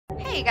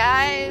Hey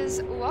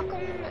guys,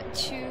 welcome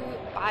to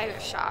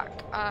Bioshock.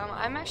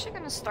 I'm actually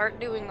going to start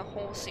doing the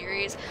whole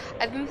series.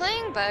 I've been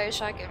playing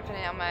Bioshock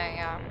Infinite on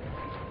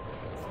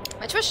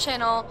my Twitch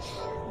channel,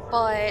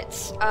 but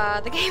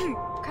the game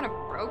kind of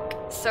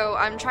broke, so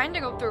I'm trying to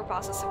go through a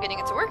process of getting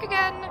it to work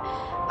again,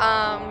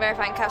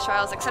 verifying cache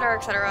files, etc,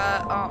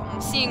 etc,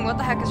 seeing what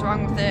the heck is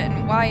wrong with it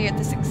and why at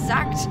this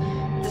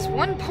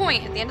one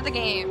point at the end of the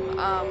game,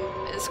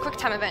 this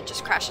QuickTime event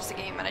just crashes the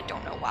game and I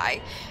don't know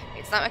why.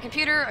 It's not my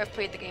computer. I've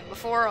played the game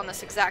before on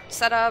this exact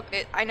setup.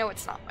 I know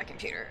it's not my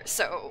computer,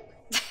 so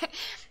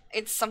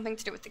it's something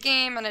to do with the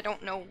game, and I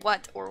don't know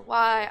what or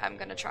why. I'm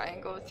gonna try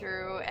and go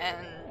through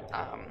and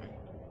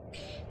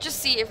just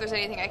see if there's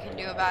anything I can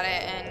do about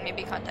it, and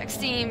maybe contact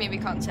Steam, maybe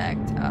contact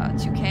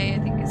 2K, I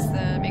think is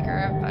the maker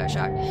of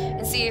Bioshock,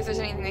 and see if there's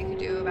anything they can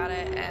do about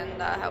it and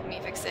help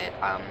me fix it.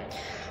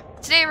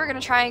 Today we're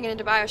gonna try and get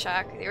into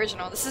Bioshock, the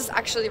original. This is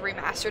actually the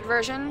remastered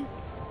version,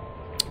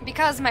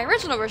 because my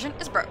original version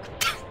is broke.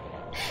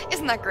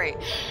 Isn't that great?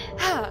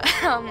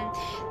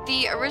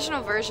 The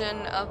original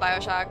version of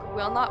Bioshock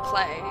will not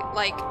play.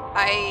 Like,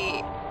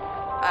 I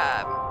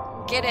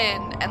get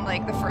in, and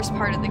like the first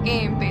part of the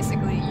game,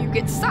 basically, you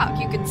get stuck.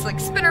 You can like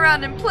spin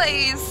around in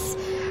place,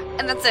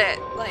 and that's it.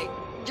 Like,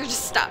 you're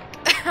just stuck.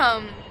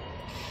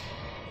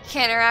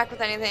 Can't interact with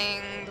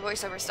anything. The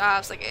voiceover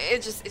stops. Like,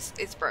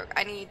 it's broke.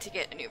 I need to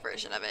get a new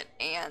version of it,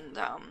 and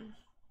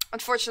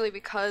unfortunately,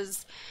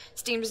 because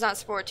Steam does not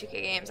support 2K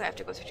games, I have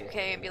to go through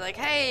 2K and be like,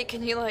 hey,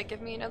 can you, like,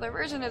 give me another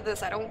version of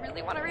this? I don't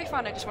really want a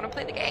refund, I just want to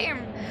play the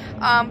game.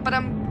 But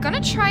I'm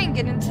gonna try and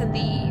get into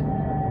the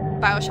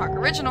Bioshock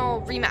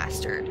original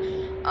remastered,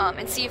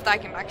 and see if I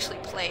can actually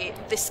play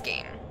this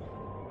game.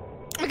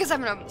 Because I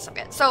haven't opened this up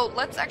yet. So,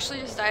 let's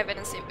actually just dive in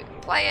and see if we can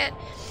play it.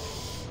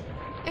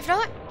 If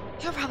not,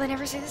 you'll probably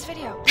never see this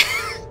video.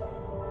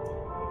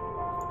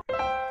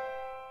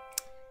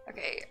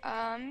 Okay,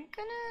 I'm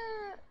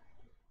gonna...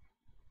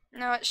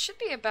 No, it should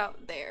be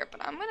about there,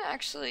 but I'm gonna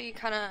actually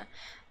kind of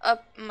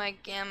up my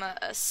gamma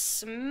a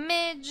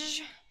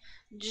smidge,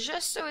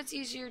 just so it's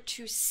easier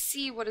to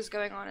see what is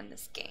going on in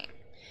this game.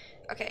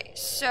 Okay,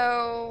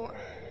 so...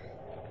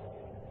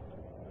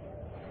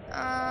 Do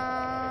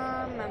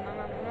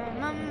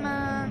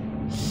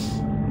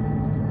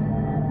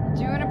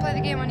you want to play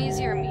the game on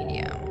easy or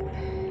medium?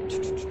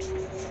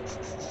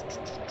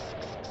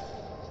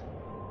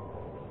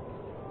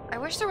 I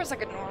wish there was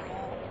like a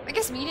normal. I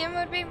guess medium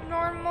would be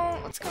normal.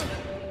 Let's go with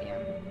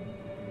medium.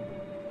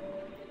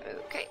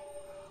 Okay.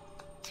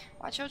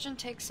 Why children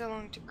take so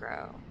long to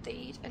grow? They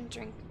eat and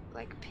drink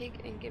like a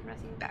pig and give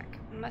nothing back.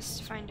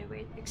 Must find a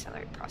way to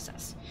accelerate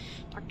process.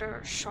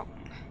 Dr.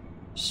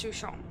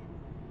 Souchon.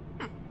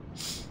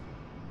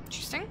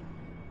 Interesting.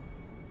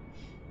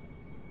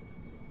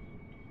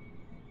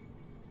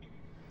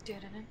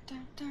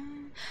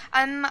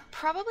 I'm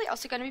probably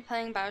also going to be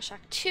playing Bioshock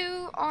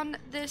 2 on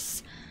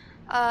this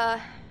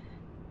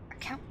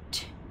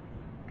account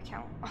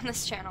on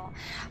this channel.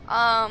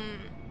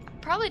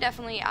 Probably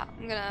definitely, yeah.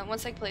 I'm gonna,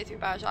 once I play through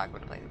Bioshock, I'm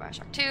gonna play through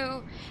Bioshock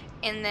 2,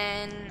 and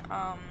then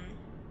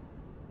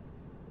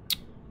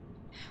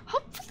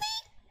hopefully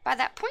by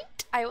that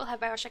point I will have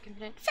Bioshock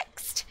Infinite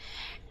fixed.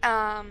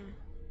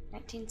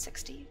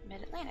 1960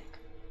 Mid-Atlantic.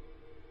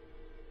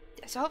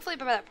 Yeah, so hopefully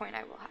by that point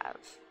I will have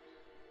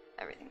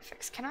everything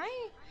fixed. Can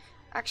I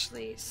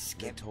actually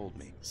skip? They told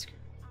me,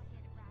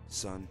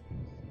 son,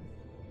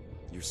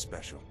 you're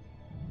special.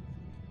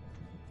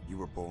 You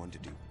were born to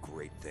do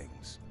great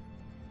things.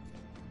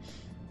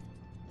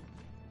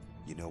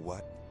 You know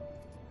what?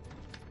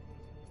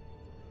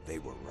 They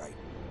were right.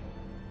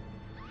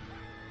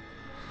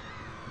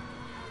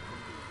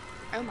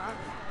 Oh my.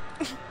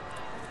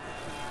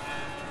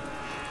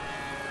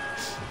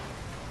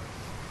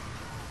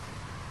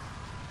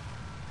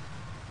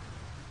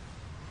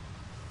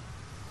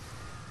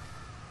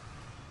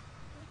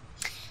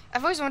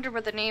 I've always wondered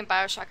where the name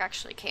Bioshock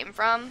actually came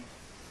from.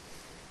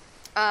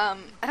 I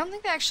don't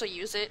think they actually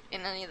use it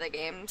in any of the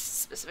games,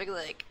 specifically,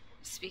 like,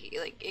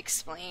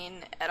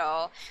 explain at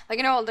all. Like,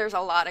 I know there's a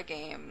lot of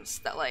games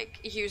that, like,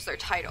 use their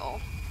title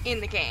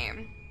in the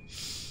game.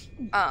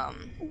 But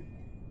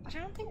I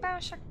don't think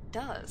Bioshock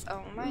does.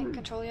 Oh, am I in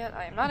control yet?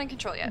 I am not in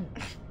control yet.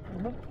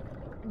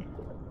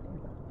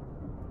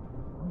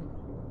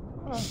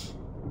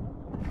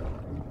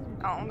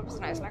 Oh, that was a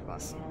nice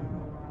necklace.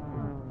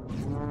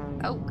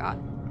 Oh, God.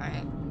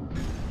 Alright.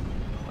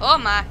 Oh,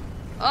 my.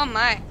 Oh,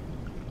 my.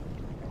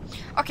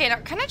 Okay, now,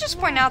 can I just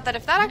point out that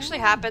if that actually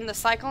happened, the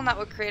cyclone that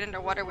would create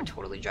underwater would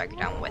totally drag you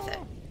down with it.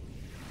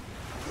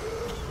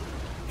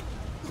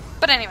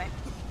 But anyway.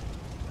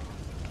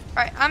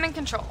 Alright, I'm in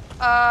control.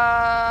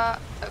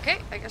 Okay,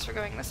 I guess we're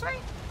going this way.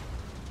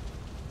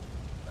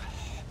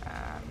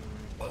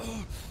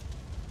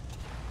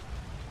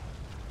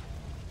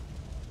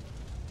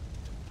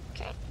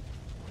 Okay.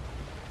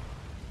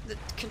 The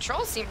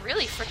controls seem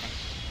really freaking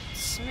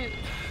smooth.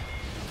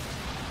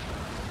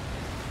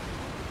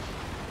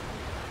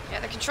 Yeah,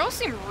 the controls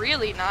seem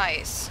really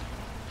nice.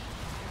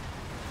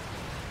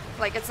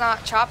 Like, it's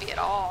not choppy at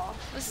all.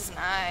 This is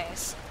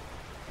nice.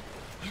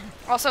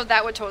 Also,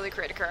 that would totally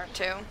create a current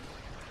too.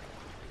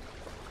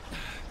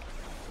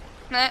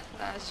 Nah,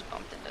 I just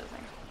bumped into the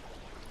thing.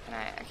 Can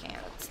I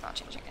can't, it's not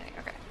changing anything,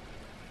 okay.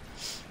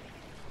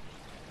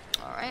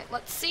 Alright,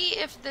 let's see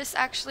if this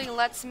actually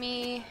lets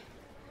me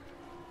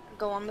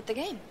go on with the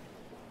game.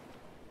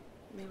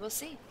 We will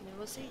see, we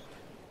will see.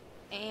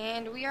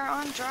 And we are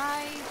on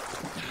dry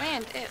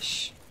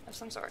land-ish of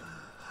some sort.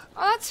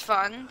 Oh, that's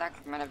fun.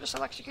 That might have just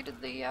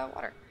electrocuted the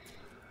water.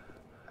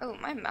 Oh,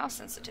 my mouse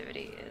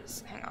sensitivity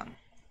is... hang on.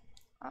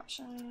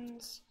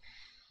 Options...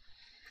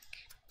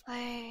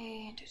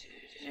 play...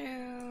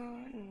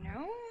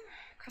 no?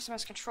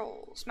 Customize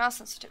controls. Mouse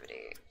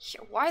sensitivity.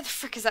 Yeah, why the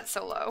frick is that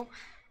so low?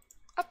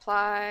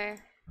 Apply.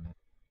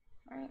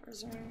 Alright,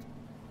 resume.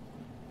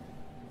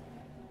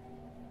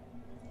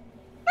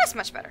 That's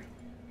much better.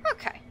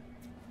 Okay.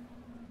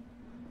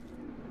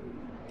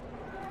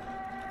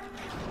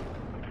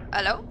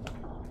 Hello?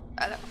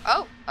 Hello?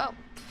 Oh, oh.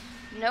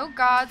 No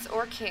gods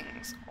or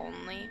kings,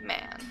 only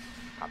man.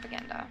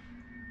 Propaganda.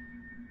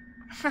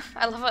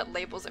 I love what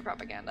labels it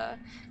propaganda.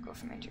 Go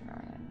for major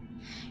Ryan.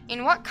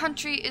 In what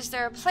country is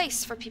there a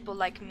place for people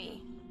like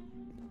me?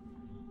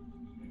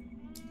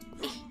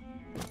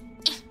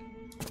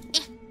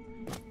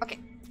 Okay.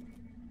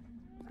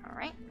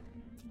 Alright.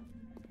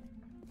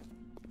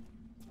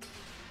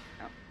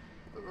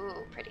 Oh.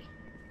 Ooh, pretty.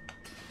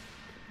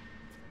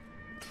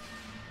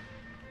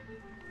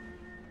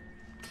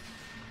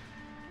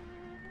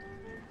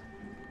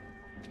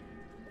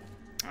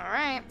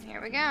 Alright,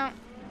 here we go.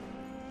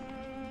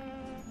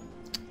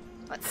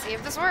 Let's see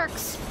if this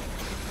works.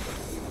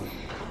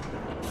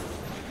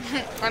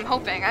 I'm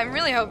hoping. I'm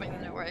really hoping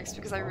that it works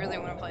because I really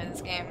want to play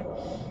this game.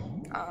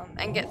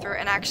 And get through it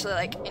and actually,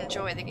 like,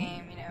 enjoy the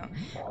game, you know.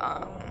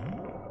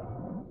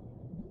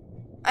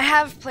 I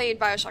have played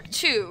Bioshock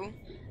 2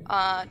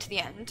 to the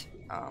end.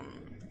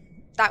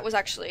 That was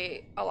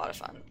actually a lot of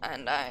fun,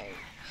 and I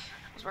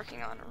was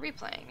working on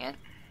replaying it.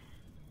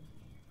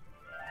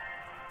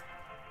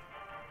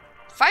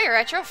 Fire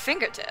at your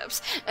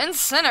fingertips.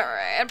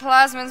 Incinerate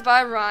plasmids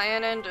by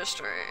Ryan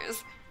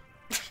Industries.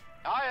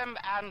 I am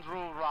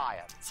Andrew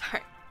Ryan.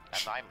 Sorry.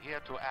 And I'm here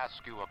to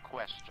ask you a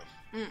question.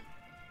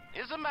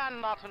 Is a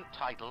man not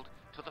entitled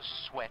to the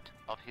sweat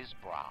of his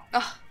brow?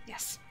 Oh,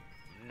 yes.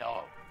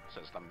 No,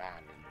 says the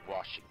man in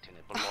Washington,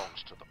 it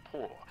belongs to the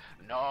poor.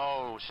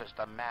 No, says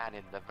the man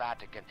in the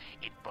Vatican,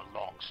 it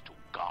belongs to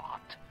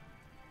God.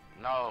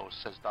 No,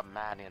 says the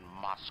man in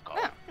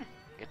Moscow,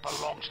 it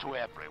belongs to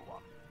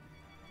everyone.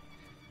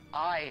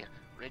 I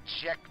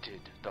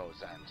rejected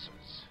those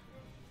answers.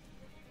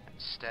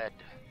 Instead,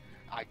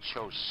 I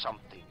chose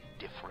something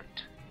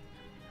different.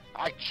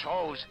 I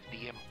chose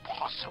the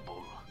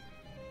impossible.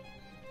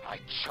 I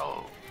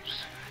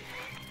chose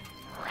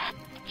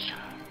rapture.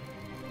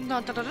 Da,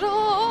 da, da, da.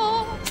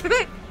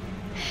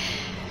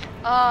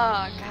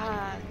 Oh,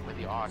 God. Where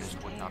the artist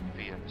would not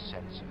fear the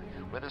censor,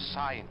 where the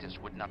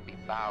scientist would not be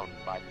bound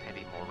by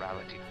petty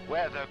morality,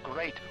 where the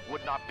great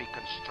would not be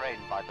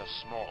constrained by the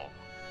small.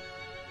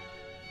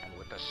 And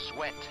with the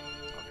sweat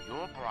of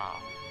your brow,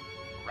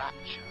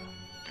 rapture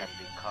can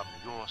become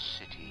your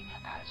city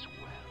as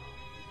well.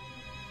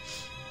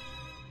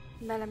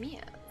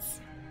 Malamias.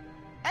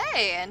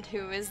 Hey, and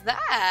who is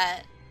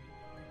that?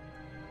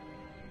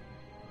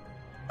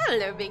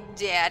 Hello, Big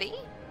Daddy.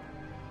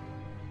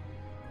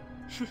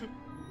 Ooh,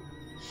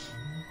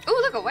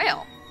 look, a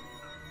whale.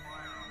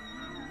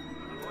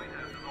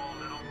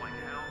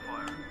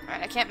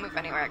 Alright, I can't move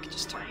anywhere, I can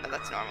just turn, but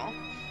that's normal.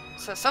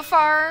 So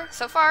far,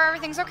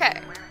 everything's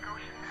okay.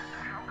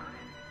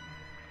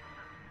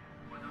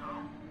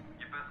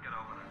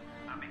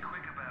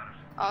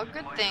 All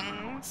good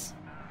things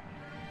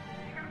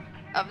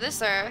of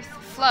this earth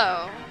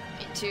flow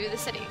into the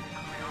city.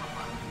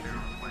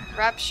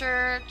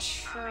 Rapture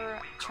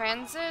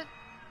Transit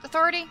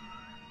Authority?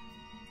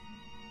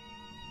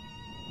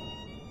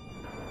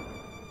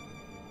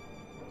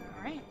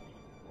 Alright,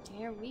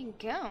 here we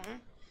go.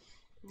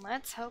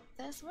 Let's hope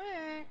this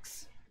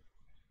works.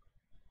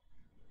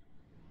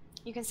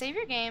 You can save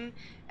your game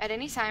at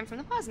any time from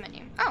the pause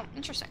menu. Oh,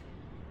 interesting.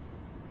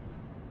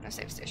 No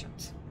save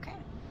stations. Okay.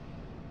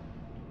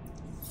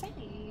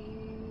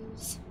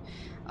 Saves.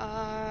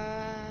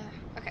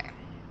 Okay.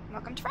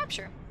 Welcome to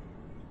Rapture.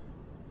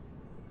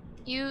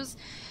 Use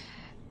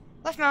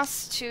left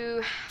mouse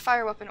to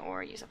fire a weapon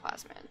or use a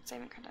plasmid.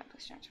 Saving content,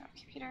 please transfer on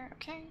computer.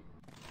 Okay.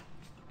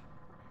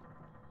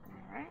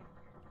 Alright.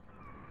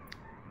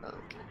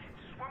 Okay.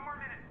 Just one more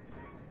minute.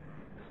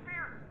 The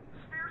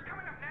spear's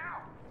coming up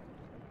now.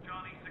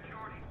 Johnny,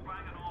 security's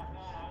banging off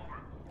all over.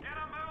 Get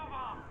a move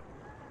on.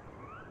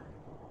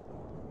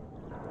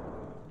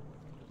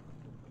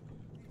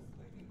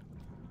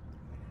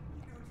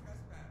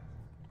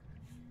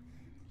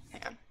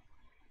 Hang on.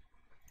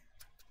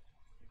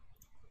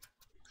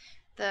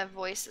 The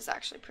voice is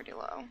actually pretty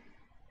low.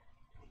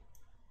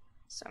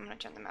 So I'm going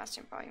to turn the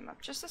master volume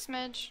up just a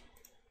smidge.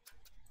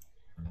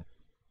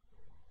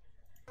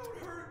 Don't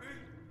hurt me!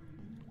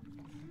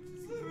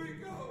 Just let me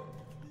go!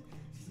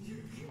 You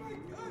keep my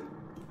gun!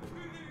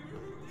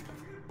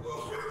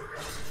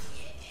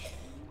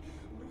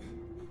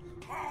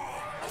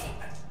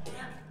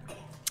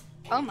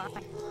 Oh my.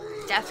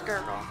 Death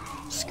gurgle.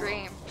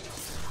 Scream.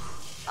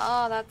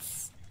 Oh,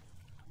 that's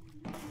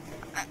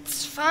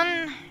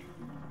fun.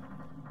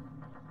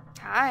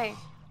 Hi.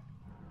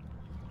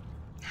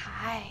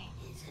 Hi.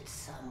 Is it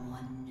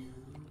someone new?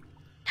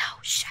 No,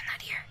 shh, I'm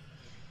not here.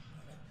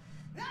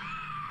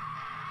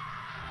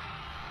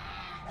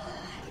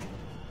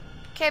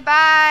 Okay,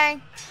 bye.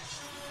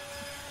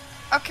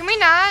 Oh, can we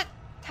not?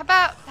 How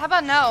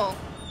about no?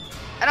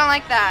 I don't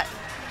like that.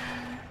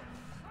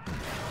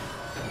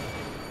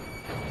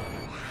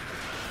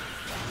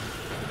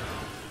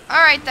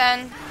 Alright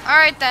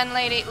then,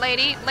 lady,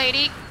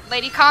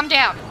 calm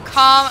down.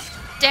 Calm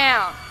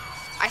down.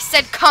 I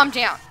said calm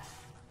down.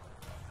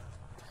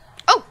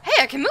 Oh,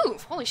 hey, I can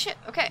move. Holy shit,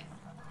 okay.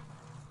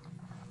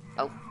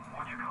 Oh.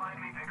 Would you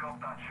kindly pick up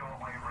that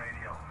shortwave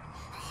radio?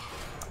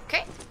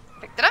 Okay,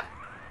 picked it up.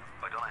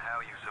 I don't know how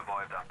you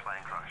survived that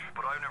plane crash,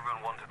 but I've never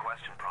been one to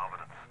question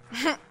Providence.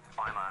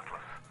 I'm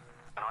Atlas,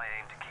 and I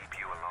aim to keep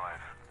you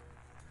alive.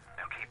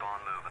 Now keep on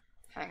moving.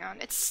 Hang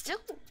on, it's still...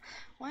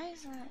 Why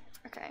is that?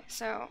 Okay,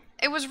 so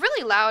it was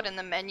really loud in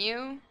the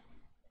menu,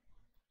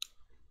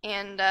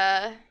 and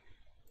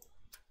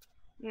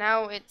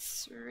now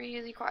it's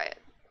really quiet.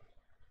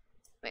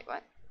 Wait,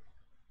 what?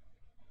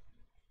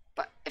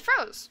 But it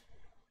froze.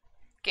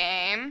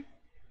 Game.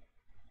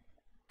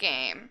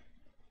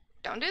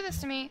 Don't do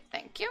this to me.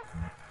 Thank you.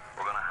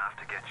 We're gonna have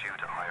to get you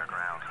to higher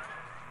ground.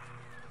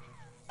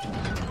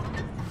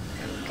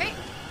 Okay.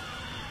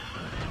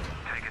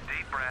 Take a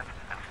deep breath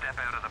and step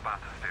out of the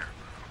bathysphere.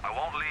 I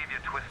won't leave you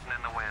twisting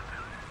in the wind.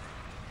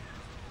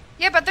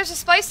 Yeah, but there's a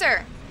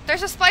splicer.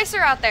 There's a splicer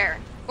out there.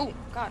 Oh,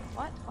 God,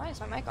 what? Why is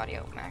my mic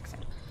audio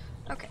maxing?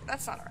 Okay,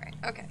 that's not alright.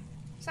 Okay.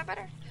 Is that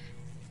better?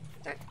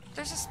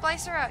 There's a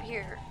splicer out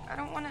here. I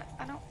don't wanna.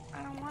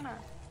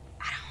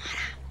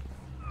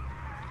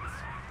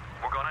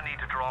 We're gonna need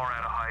to draw her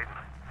out of hiding,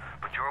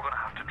 but you're gonna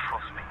have to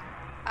trust me.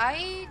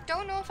 I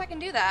don't know if I can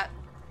do that.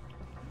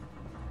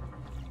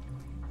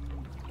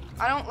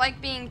 I don't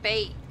like being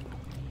bait.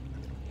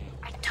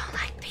 I don't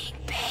like being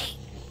bait.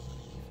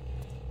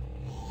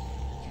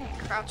 Okay,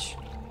 crouch.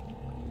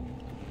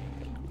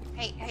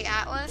 Hey,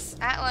 Atlas.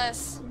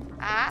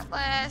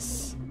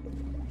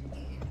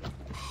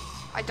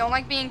 I don't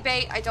like being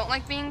bait.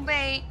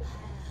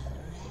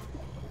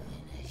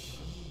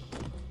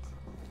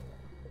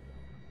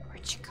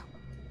 Where'd she go?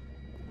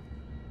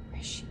 Where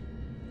is she?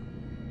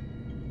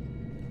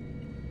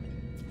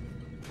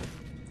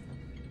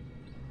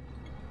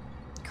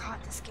 God,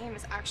 this game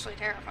is actually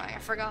terrifying. I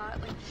forgot.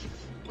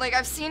 Like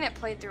I've seen it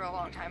played through a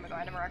long time ago.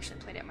 I never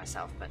actually played it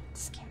myself, but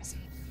this game is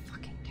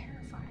fucking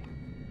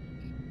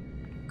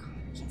terrifying. God,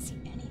 I can't see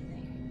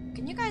anything.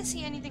 Can you guys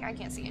see anything? I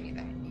can't see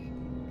anything.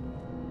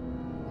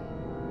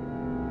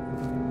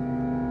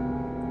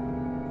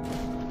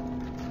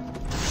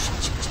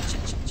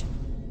 Shit.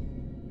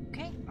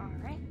 Okay,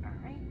 alright.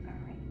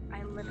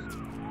 I literally...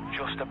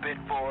 Just a bit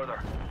further.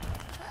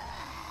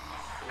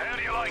 How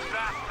do you like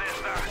that,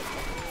 sister?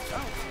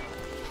 Oh.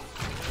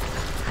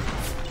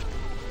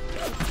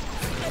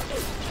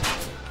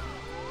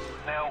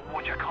 Now,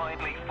 would you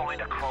kindly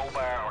find a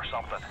crowbar or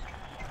something?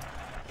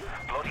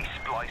 Bloody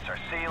splicer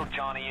sealed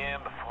Johnny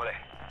in before they...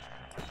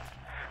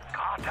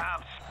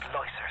 Goddamn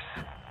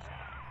splicers.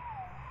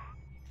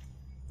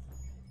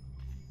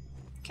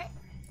 Okay.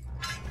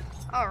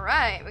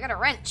 Alright, we got a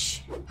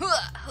wrench.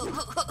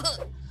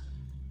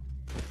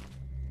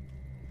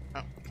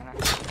 Oh, can I?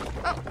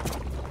 Oh.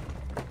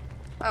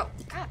 Oh,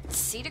 God,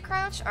 C to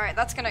crouch? Alright,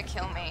 that's gonna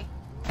kill me.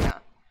 Yeah.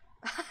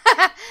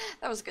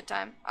 That was a good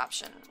time.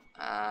 Option.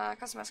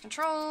 Customize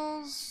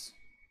controls.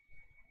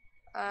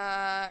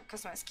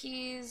 Customize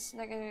keys.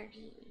 Negative.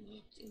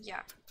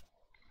 Yeah.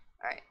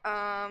 Alright,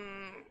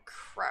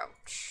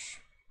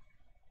 crouch.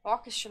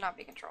 Walk should not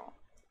be control.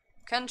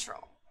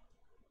 Control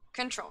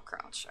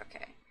crouch,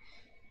 okay.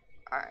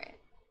 Alright,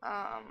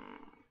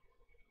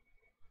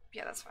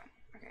 yeah, that's fine.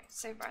 Okay,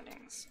 save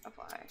bindings,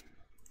 apply,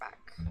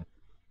 back,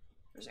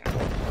 resume.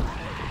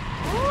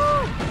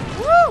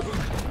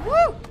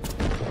 Woo!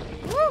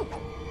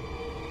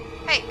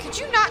 Hey, could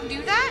you not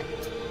do that?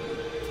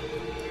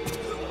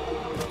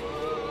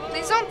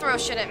 Please don't throw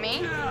shit at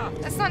me.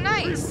 That's not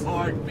nice.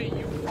 Pardon me,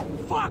 you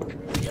fuck!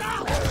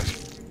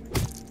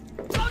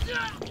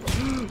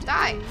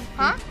 Die.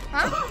 Huh?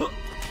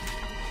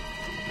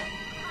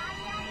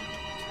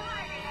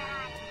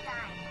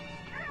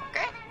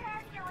 Okay.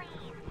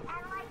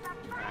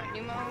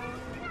 New mode.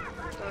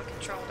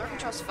 Door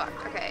control's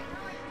fucked. Okay.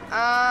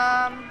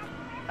 Alright,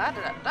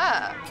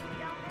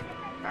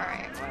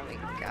 what do we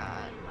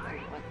got?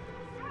 What?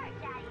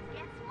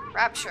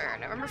 Rapture,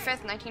 November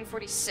 5th,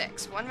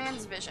 1946. One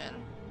man's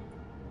vision.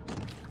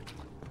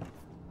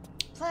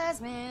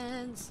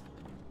 Plasmids.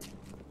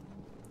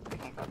 I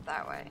can't go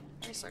that way.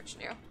 Research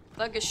new.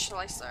 Luggage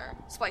splicer.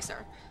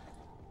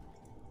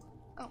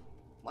 Oh,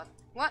 what?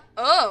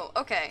 Oh,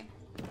 okay.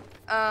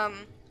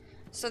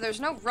 So there's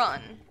no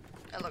run,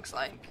 it looks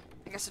like.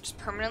 I guess it just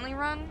permanently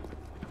run?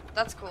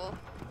 That's cool.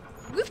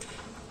 Whoop!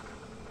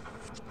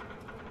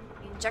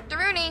 Inject the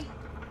Rooney.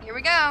 Here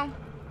we go.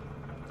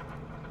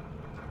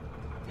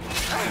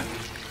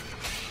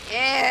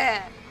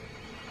 Yeah.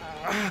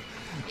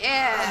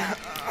 Yeah.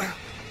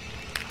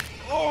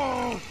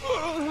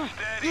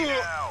 Steady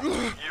now.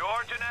 Your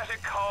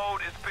genetic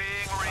code is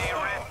being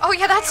rewritten. Oh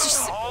yeah, that's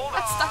just Hold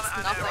that's on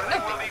and nothing. everything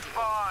No will be big,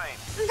 fine.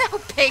 no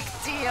big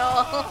deal.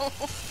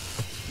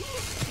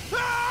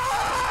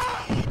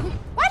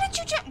 Why did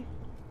you jump?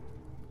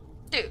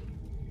 Dude.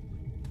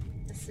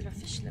 This little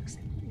fish looks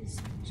like he's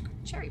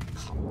got cherry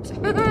popped.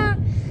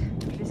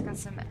 He's got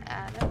some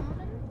Adam on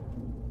him.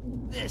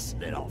 This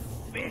little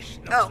fish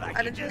looks Oh, like I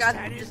he didn't- just God,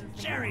 had his didn't-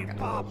 cherry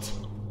popped.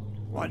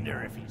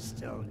 Wonder if he's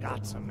still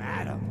got some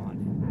Adam on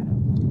him.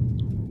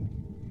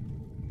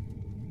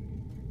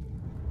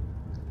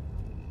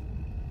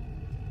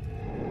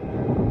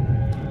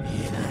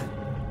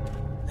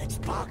 Let's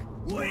buck.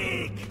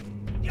 Weak!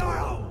 You're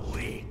a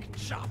weak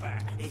chopper.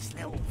 This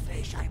little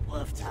fish ain't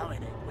worth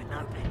towing it with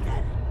no big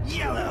daddy.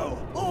 Yellow!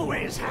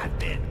 Always have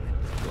been.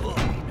 You'll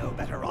be no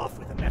better off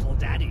with a metal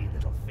daddy,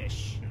 little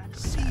fish.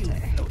 See you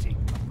floating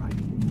right.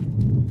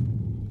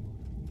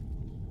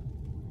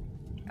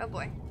 Oh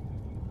boy.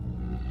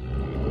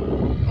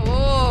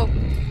 Oh.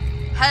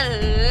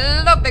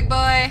 Hello, big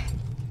boy.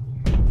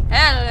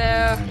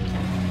 Hello.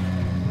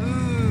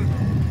 Ooh.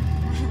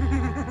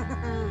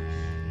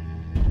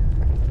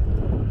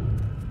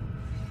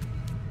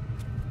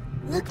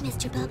 Look,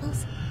 Mr.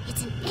 Bubbles,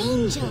 it's an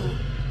angel.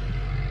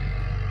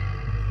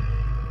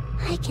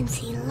 I can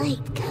see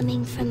light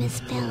coming from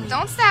his belly.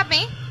 Don't stab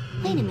me.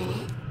 Wait a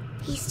minute.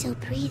 He's still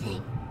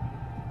breathing.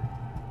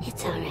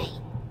 It's all right.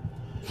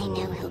 I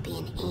know he'll be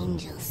an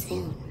angel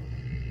soon.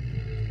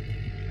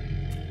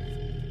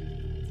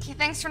 Okay,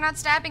 thanks for not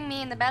stabbing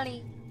me in the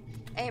belly.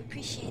 I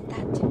appreciate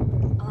that a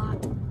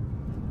lot.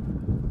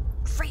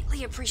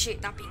 Greatly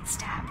appreciate not being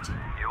stabbed.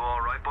 You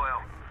alright,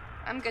 boyo?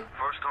 I'm good.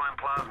 First time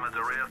plasma's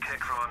a real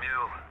kick from a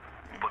mule.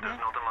 But there's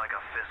nothing like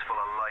a fistful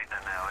of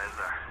lightning now, is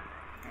there?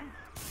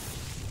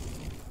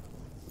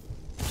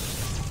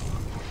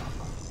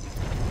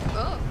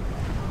 Oh.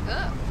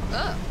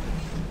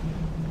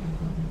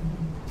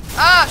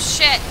 Oh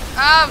shit.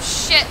 Oh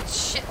shit.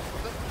 Shit.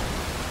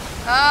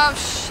 Oh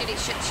shitty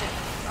shit.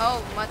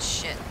 Oh much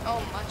shit.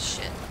 Oh much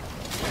shit.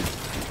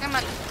 Come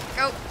on.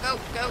 Go.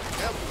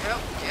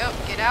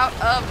 Get out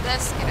of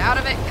this. Get out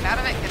of it.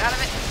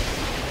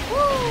 Woo.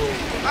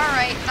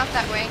 Alright, not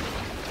that way.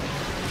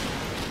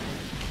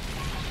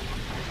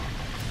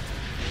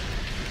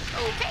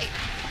 Okay.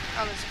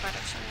 Oh, there's a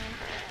production.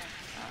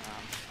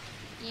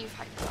 Eve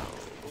hypo.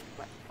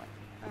 What?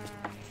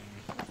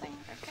 Nothing?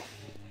 Okay.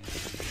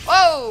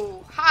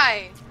 Whoa!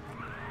 Hi!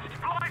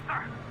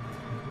 Splicer!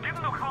 Give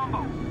him the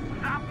combo.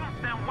 Zap him,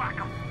 then whack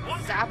him.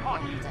 One-two Zap him,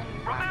 punch. then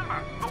whack Remember,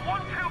 the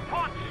 1-2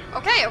 punch.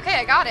 Okay,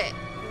 I got it.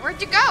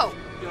 Where'd you go?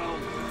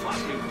 Don't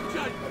fucking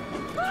judge me.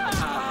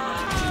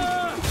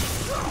 Ah!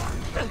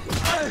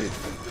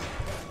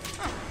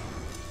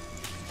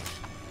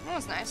 That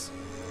was nice.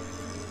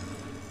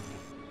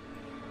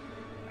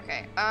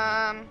 Okay,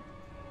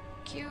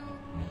 Q,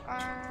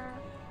 R,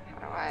 how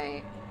do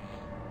I...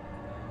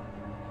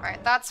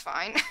 Alright, that's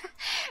fine.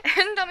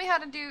 And tell me how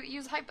to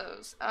use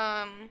hypos.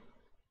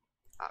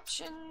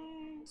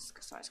 Options,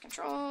 customize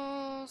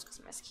controls,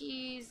 customize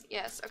keys,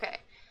 yes,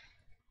 okay.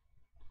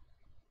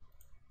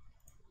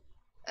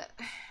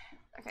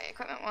 Okay,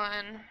 equipment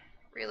 1,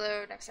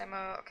 reload, next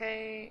ammo,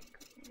 okay.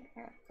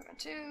 Equipment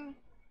 2,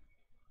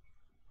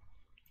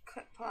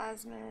 clip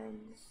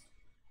plasmids.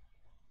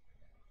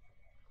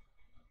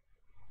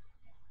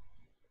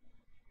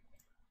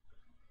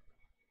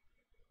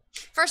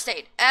 First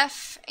aid,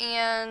 F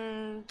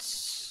and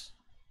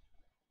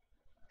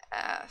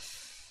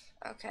F.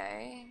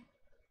 Okay.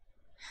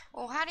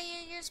 Well, how do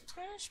you use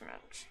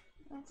punishment?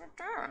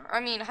 I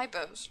mean,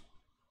 hypos.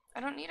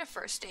 I don't need a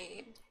first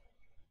aid.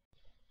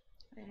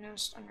 I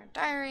noticed under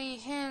diary,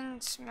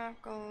 hints,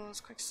 map goals,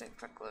 quick save,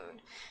 quick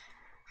load.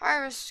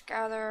 Harvest,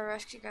 gather,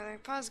 rescue, gather,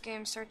 pause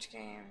game, search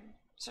again.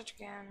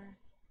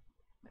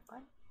 Wait,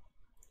 what?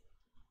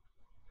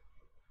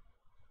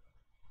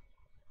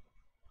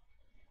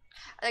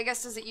 I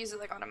guess, does it use it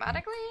like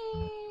automatically?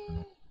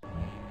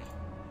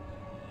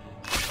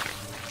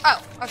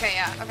 Oh, okay,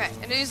 yeah, okay.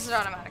 It uses it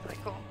automatically,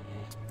 cool.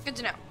 Good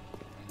to know.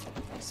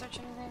 Can I search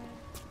anything?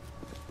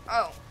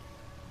 Oh,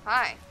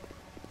 hi.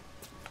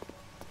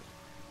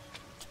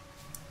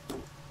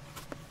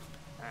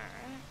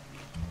 Alright.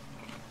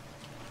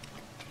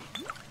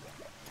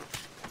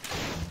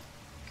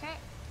 Okay.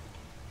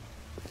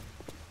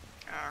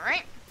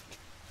 Alright.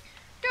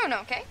 Doing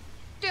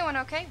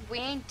okay. We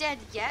ain't dead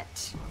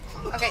yet.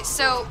 Okay,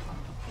 so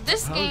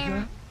this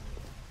game...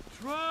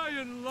 Try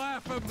and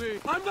laugh at me.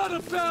 I'm not a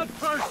bad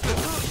person.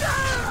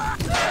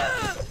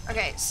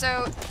 Okay,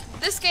 so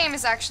this game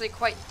is actually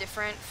quite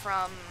different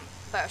from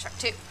Bioshock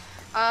 2,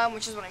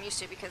 which is what I'm used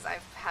to because I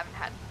haven't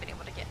been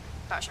able to get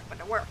Bioshock 1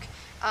 to work.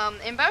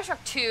 In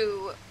Bioshock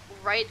 2,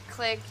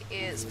 right-click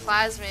is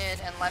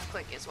plasmid and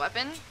left-click is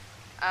weapon.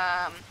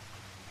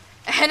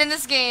 And in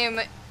this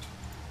game,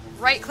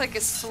 right-click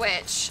is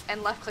switch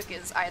and left-click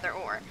is either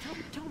or.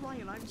 Tell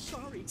Ryan I'm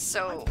sorry.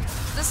 So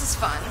this is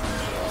fun.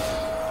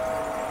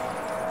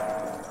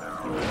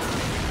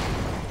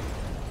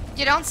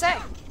 You don't say.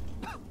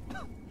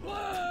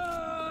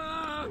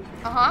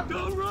 Uh-huh.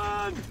 Don't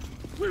run!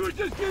 We were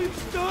just getting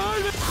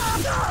started!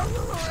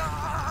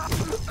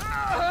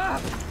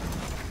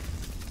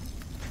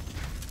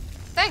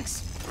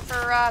 Thanks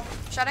for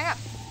shutting up.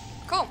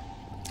 Cool.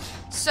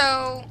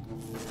 So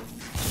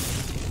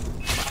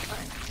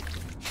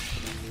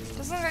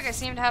doesn't look like I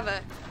seem to have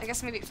a, I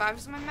guess maybe 5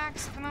 is my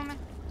max at the moment.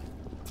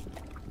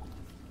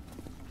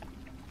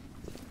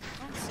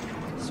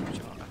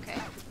 Okay.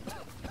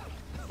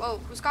 Whoa,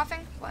 who's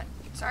coughing? What?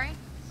 Sorry?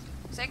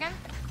 Say again?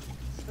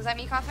 Was that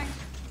me coughing?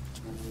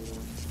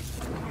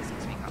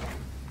 It's me coughing.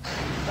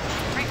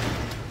 Right.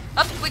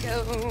 Up we go.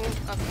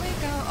 Up we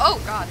go. Oh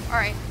god.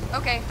 Alright.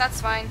 Okay,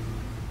 that's fine.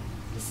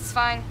 This is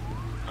fine.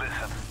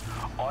 Listen,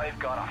 I've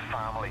got a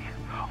family.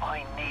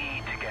 I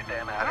need to get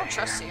them out of here. I don't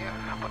trust you.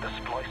 But the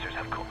splicers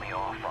have cut me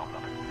off from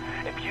them.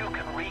 If you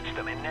can reach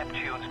them in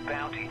Neptune's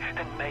bounty,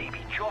 then maybe,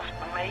 just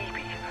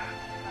maybe.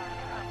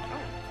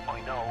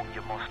 I know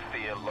you must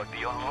feel like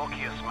the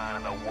unluckiest man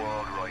in the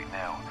world right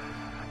now,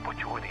 but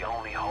you're the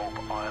only hope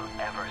I'll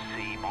ever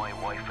see my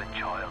wife and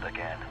child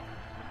again.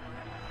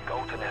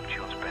 Go to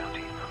Neptune's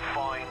bounty.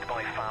 Find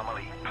my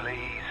family,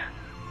 please.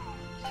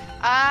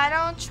 I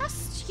don't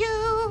trust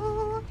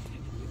you.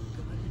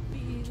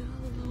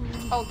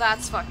 Oh,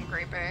 that's fucking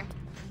creepy.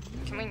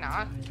 Can we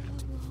not?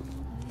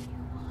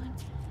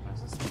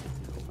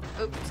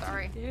 Oops,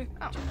 sorry.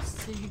 Oh.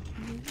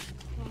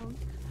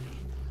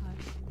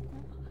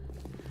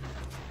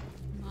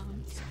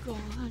 Mom's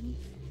gone.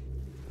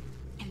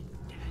 And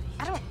Daddy.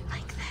 I don't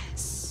like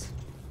this.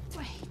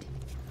 Wait.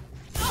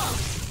 Oh,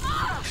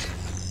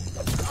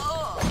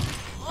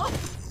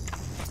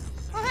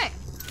 hey.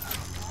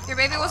 Your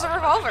baby was a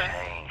revolver.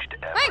 Changed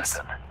Thanks.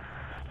 everything.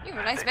 You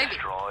have a nice They baby.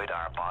 destroyed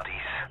our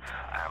bodies,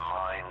 our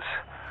minds.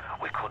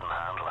 We couldn't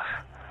handle it.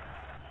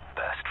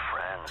 Best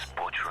friends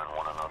butchering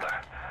one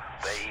another.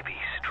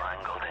 Babies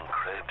strangled in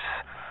cribs.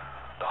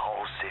 The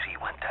whole city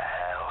went to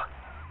hell.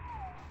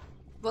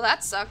 Well,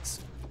 that sucks.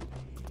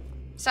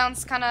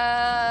 Sounds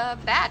kinda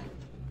bad.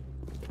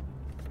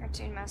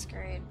 Cartoon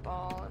Masquerade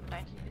Ball of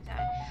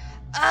 1959.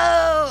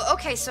 Oh,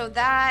 okay, so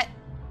that...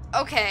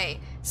 Okay,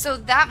 so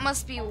that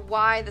must be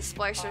why the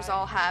Splicers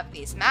all have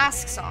these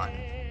masks on.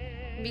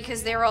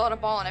 Because they were all at a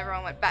ball and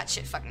everyone went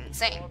batshit fucking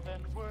insane.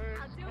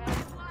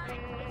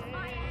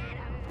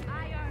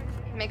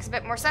 Makes a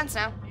bit more sense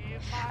now.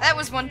 That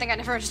was one thing I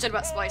never understood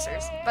about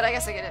Splicers, but I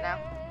guess I get it now.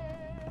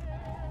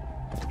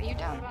 Are you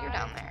down? You're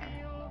down there.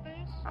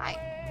 Hi.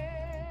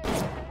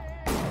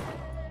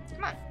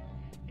 Come on.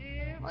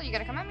 Well, you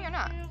gonna come at me or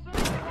not?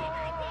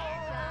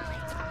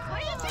 What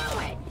are you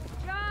doing?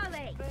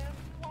 Charlie!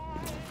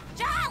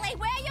 Charlie,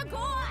 where you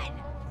going?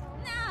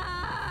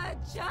 Nah,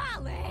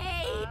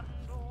 Charlie!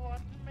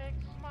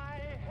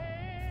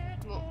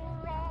 Well,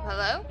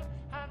 hello?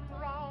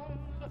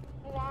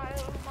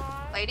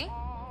 Lady?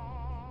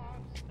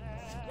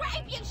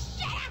 Scrape you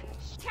shit!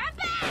 Come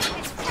back!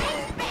 It's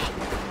me!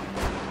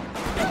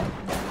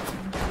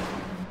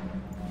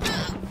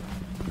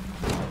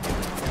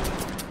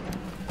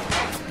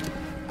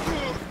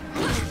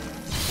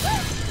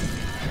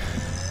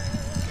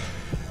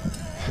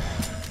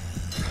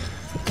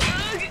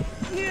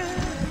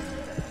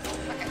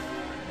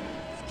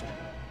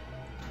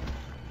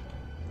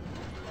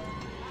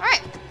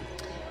 Alright.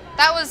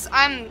 That was...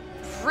 I'm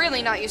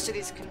really not used to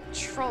these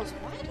controls.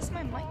 Why does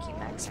my mic keep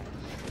maxing?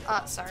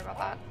 Sorry about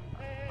that.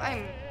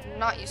 I'm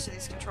not used to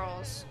these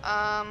controls.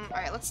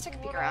 Alright, let's take a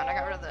peek around. I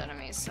got rid of the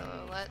enemies, so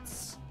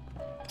let's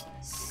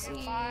see.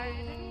 Can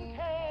I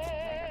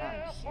go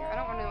down here? I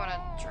don't really want to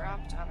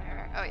drop down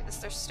there. Oh wait,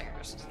 there's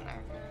stairs, isn't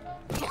there?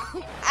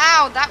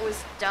 Ow, that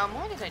was dumb.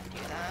 Why did I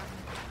do that?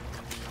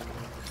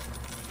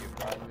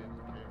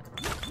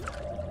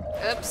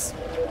 Oops.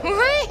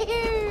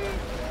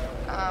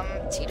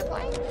 T to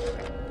play?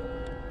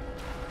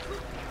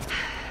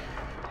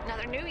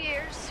 Another New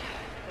Year's,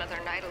 another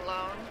night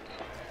alone.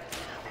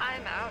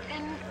 I'm out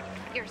and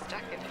you're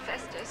stuck in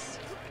Festus,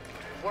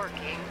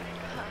 working.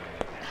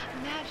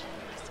 Imagine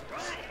my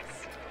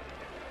surprise.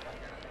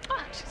 Oh,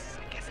 I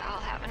guess I'll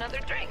have another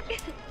drink.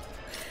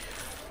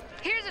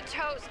 Here's a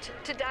toast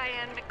to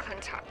Diane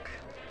McClintock,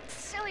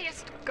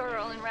 silliest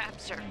girl in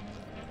Rapture.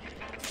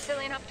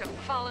 Silly enough to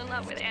fall in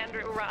love with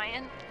Andrew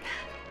Ryan.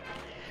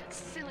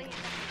 Silly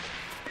enough.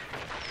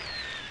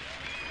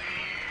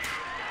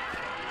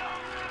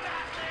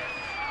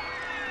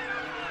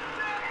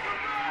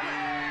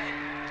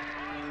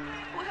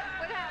 What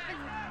happened?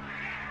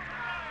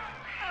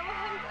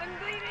 I'm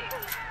bleeding.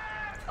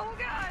 Oh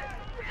God.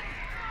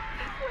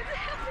 What's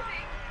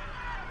happening?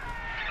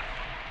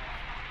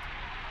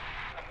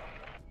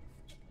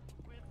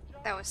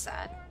 That was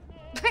sad.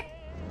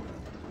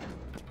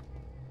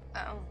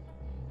 Oh.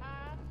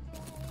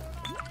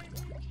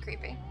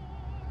 Creepy.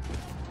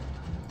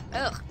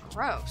 Ugh,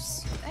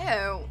 gross.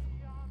 Ew.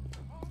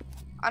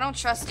 I don't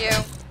trust you.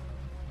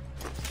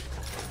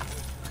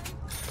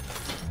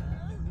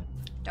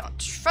 Don't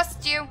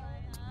trust you.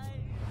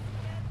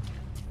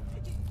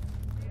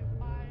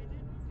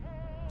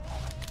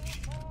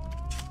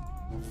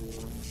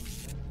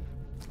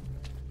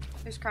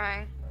 Who's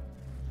crying?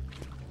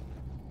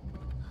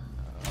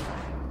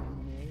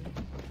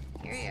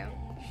 Hear you.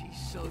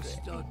 She's so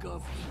stuck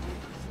up here.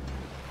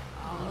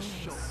 I'll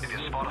show If you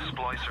spot a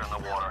splicer in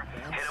the water,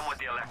 hit him with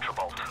the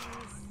electrobolt.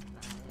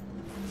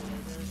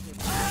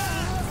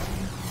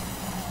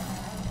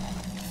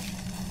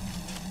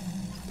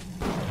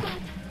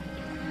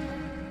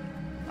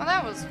 Well,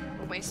 that was a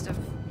waste of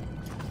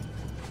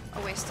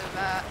ammo. Waste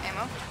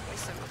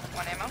of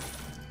 1 ammo.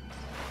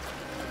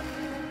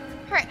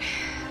 Alright.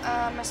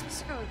 Am I supposed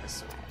to go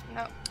this way?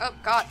 No. Oh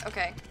god,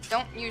 okay.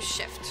 Don't use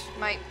shift.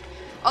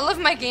 All of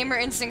my gamer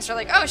instincts are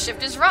like, oh,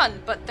 shift is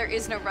run, but there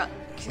is no run.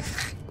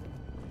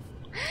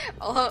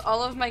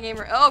 all of my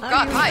gamer oh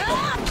god, hi!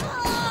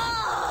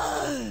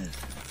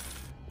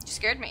 You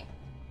scared me.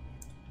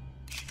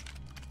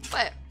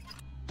 What?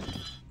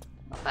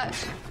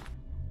 What?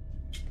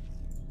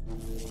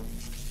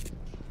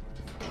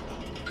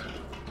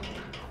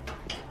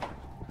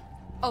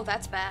 Oh,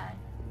 that's bad.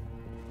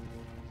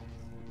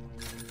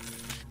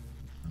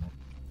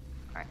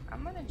 Alright,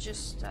 I'm gonna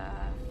just,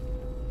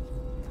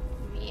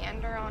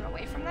 meander on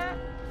away from that.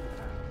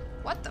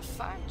 What the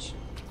fudge?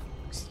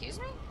 Excuse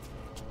me?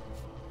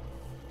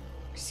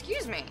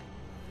 Excuse me?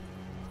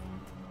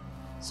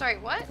 Sorry,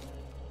 what?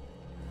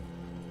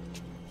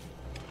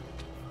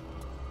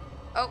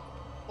 Oh,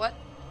 what?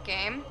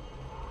 Game?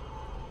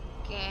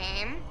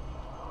 Game?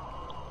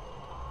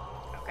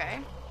 Okay.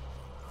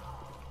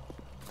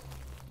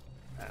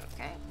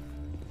 Okay.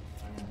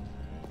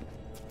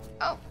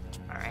 Oh,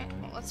 alright.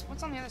 Well,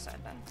 what's on the other side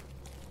then?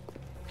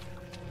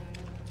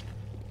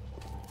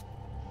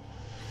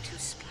 I'm too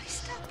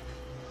spliced up.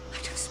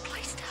 I'm too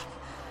spliced up.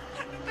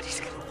 Nobody's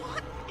gonna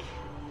want me.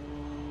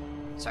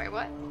 Sorry,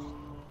 what?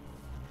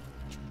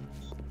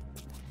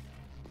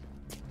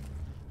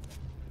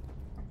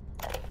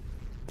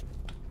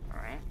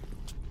 Alright.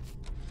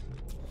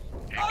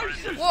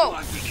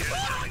 Whoa!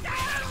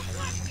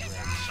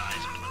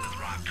 Size of Plymouth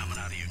Rock coming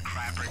out of your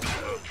crapper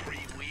for 3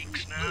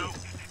 weeks now?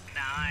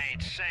 Nah, I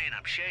ain't saying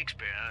I'm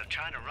Shakespeare. I'm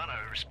trying to run a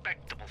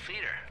respectable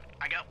theater.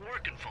 I got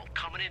working folk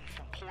coming in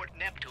from Port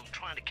Neptune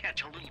trying to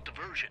catch a little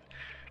diversion.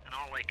 And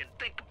all I can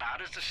think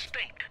about is the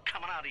stink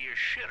coming out of your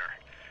shitter.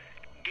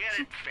 Get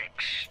it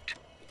fixed.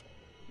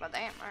 But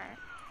damn, alright.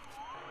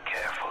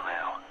 Careful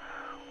now.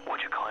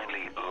 Would you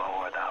kindly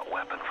lower that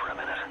weapon for a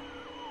minute?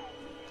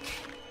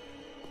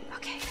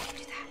 Okay, I'll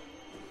do that.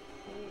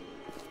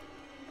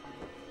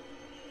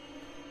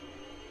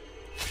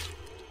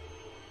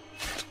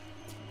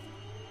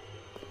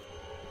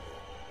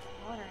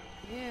 What are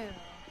you?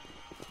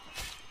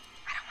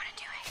 I don't want to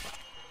do it.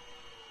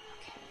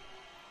 Okay.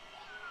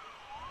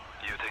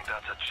 You think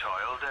that's a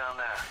child down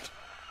there?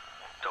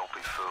 Don't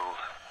be fooled.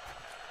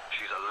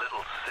 She's a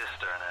little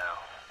sister now.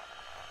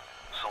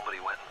 Somebody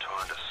went and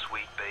turned a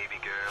sweet baby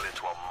girl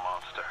into a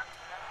monster.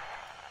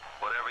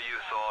 Whatever you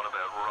thought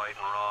about right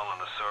and wrong on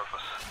the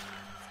surface,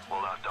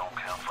 well, that don't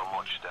count for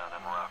much down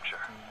in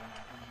Rapture.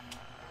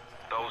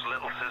 Those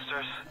little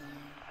sisters,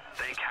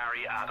 they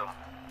carry Adam,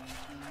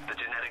 the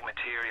genetic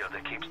material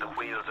that keeps the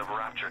wheels of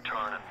Rapture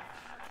turning.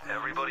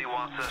 Everybody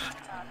wants it,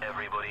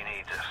 everybody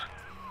needs it.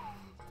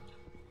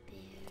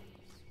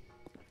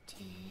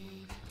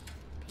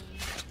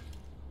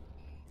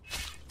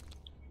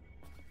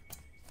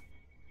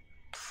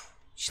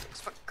 She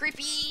looks fucking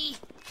creepy.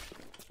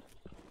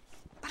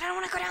 But I don't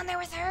want to go down there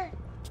with her.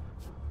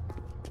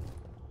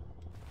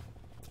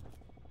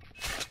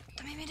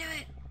 Don't make me do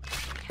it.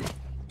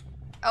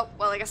 Oh,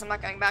 well, I guess I'm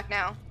not going back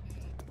now.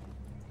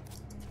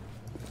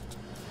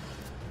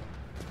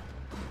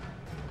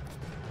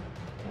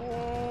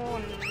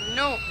 Oh,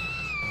 no.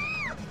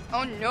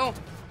 Oh, no.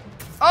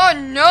 Oh,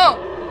 no.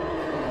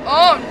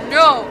 Oh,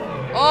 no.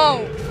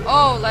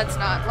 Oh, let's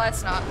not.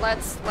 Let's not.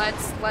 Let's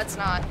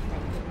not.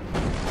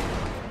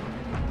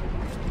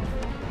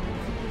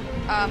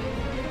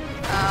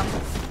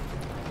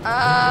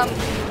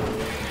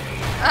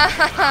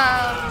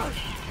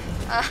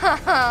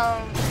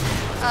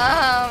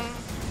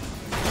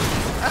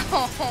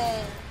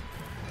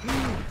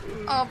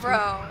 Oh,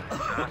 bro.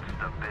 That's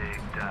the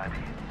big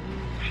daddy.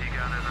 She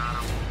got it on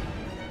him.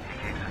 He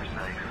keeps her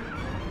safe.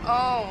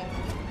 Oh,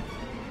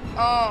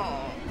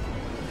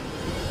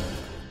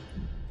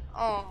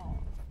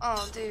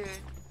 dude,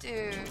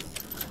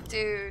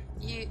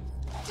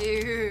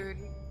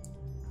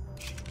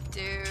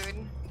 dude.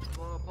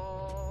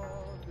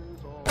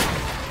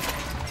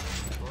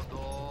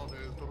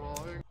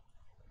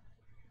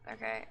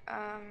 Okay,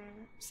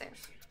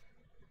 save.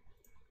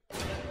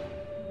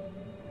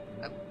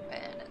 Oh,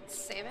 and it's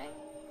saving.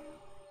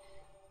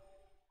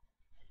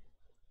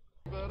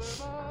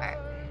 Alright,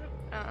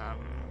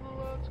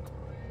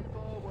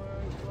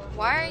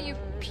 why are you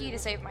P to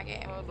save my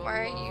game?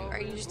 Why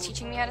are you just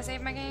teaching me how to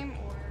save my game?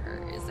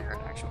 Or is there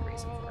an actual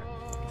reason for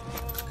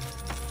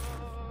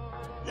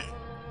it?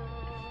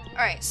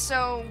 Alright,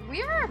 so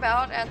we are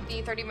about at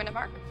the 30-minute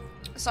mark.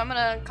 So I'm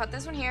gonna cut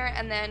this one here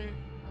and then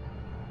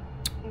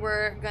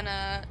we're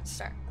gonna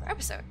start our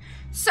episode.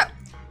 So,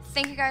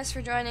 thank you guys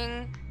for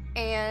joining.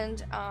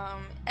 And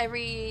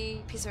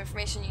every piece of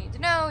information you need to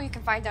know, you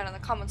can find down in the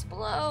comments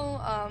below.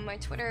 My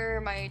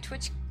Twitter, my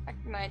Twitch,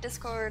 my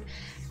Discord,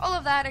 all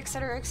of that,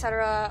 etc.,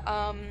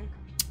 etc.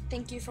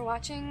 Thank you for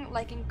watching.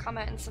 Like and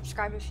comment and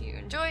subscribe if you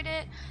enjoyed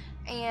it.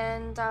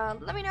 And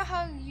let me know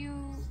how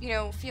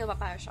you feel about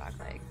Bioshock,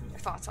 like your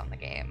thoughts on the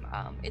game.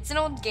 It's an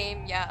old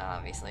game, yeah,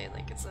 obviously,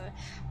 like it's a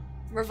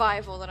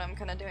revival that I'm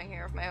kind of doing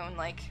here of my own,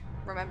 like,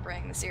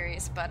 remembering the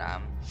series, but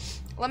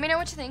let me know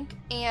what you think,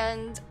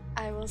 and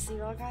I will see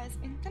you all guys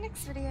in the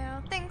next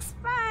video. Thanks,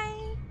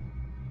 bye!